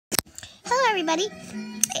everybody,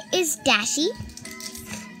 it's Dashi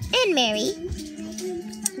and Mary.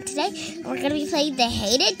 Today we're going to be playing The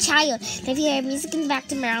Hated Child. If you hear music in the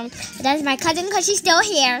background, that is my cousin because she's still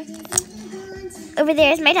here. Over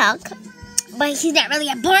there is my dog, but he's not really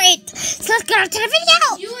important. So let's get on to the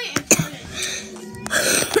video.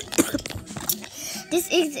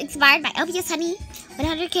 This is inspired by LPS Honey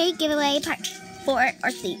 100K giveaway part 4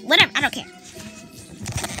 or 3. Whatever, I don't care.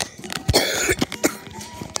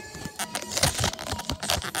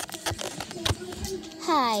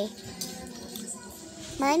 Hi,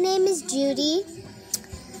 my name is Judy.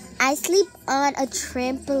 I sleep on a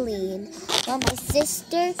trampoline while my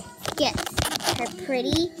sister gets her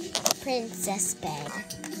pretty princess bed,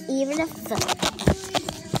 even a foot.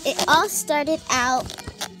 It all started out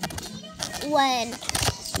when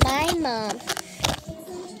my mom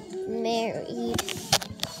married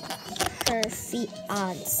her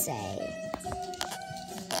fiance.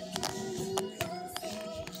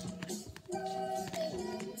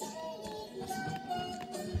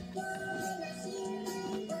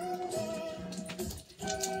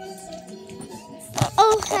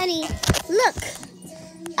 Oh, honey, look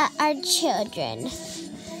at our children.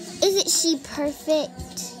 Isn't she perfect?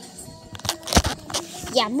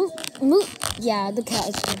 Yeah, move. Yeah, the cat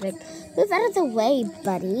is perfect. Move out of the way,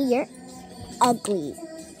 buddy. You're ugly.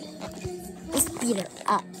 Let's beat her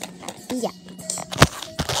up. Yeah.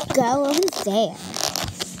 Go over there.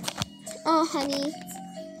 Oh, honey.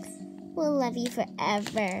 We'll love you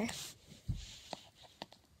forever.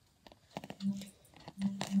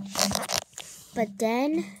 But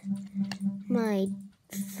then my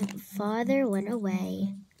father went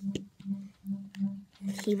away.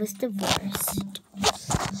 He was divorced.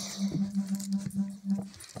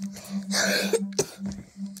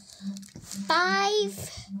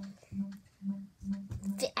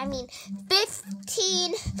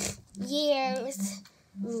 15 years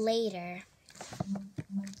later.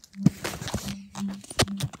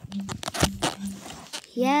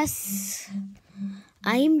 Yes,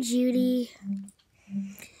 I'm Judy.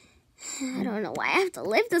 I don't know why I have to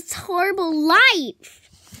live this horrible life.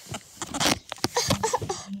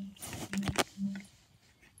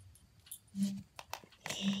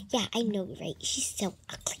 Yeah, I know, right? She's so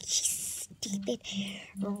ugly. She's stupid,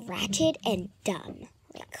 ratchet, and dumb.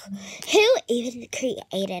 Like, who even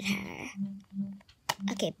created her?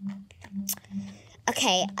 Okay,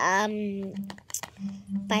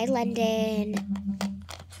 bye, London.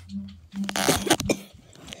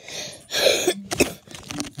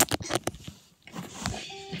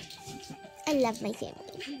 I love my family.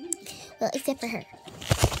 Well, except for her.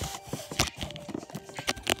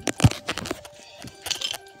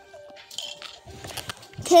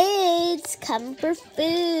 Kids, come for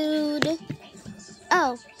food.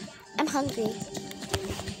 Oh, I'm hungry.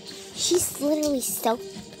 She's literally so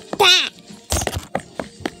fat.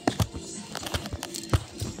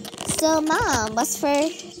 So, Mom, what's for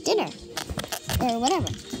dinner? Or whatever.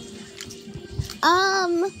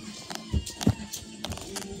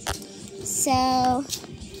 So,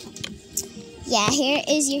 yeah, here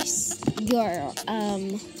is your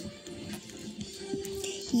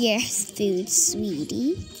food,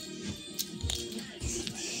 sweetie.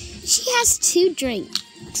 She has 2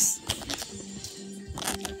 drinks.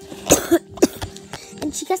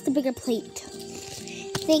 And she gets the bigger plate.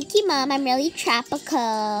 Thank you, Mom. I'm really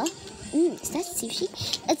tropical. Is that sushi?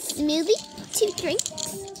 A smoothie? 2 drinks?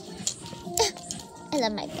 I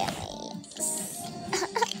love my belly.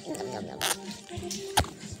 Nom, nom, nom.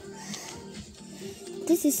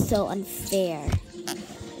 This is so unfair.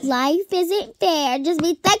 Life isn't fair. Just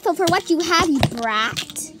be thankful for what you have, you brat.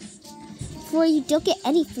 Before you don't get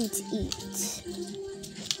any food to eat.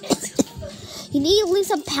 You need to lose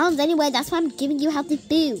some pounds anyway. That's why I'm giving you healthy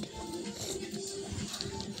food.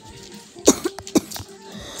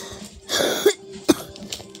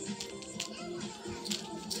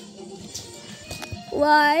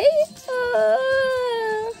 Why?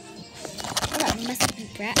 That must be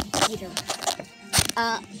brat Peter.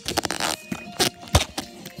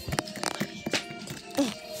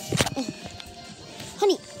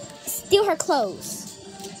 Honey, steal her clothes.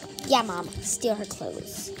 Yeah, Mom, steal her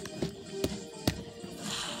clothes.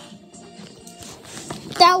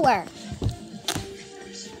 Throw her.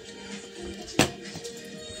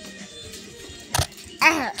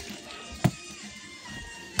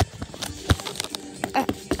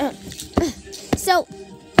 So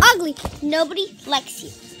ugly, nobody likes you.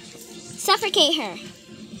 Suffocate her.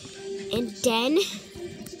 And then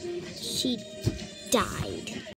she died.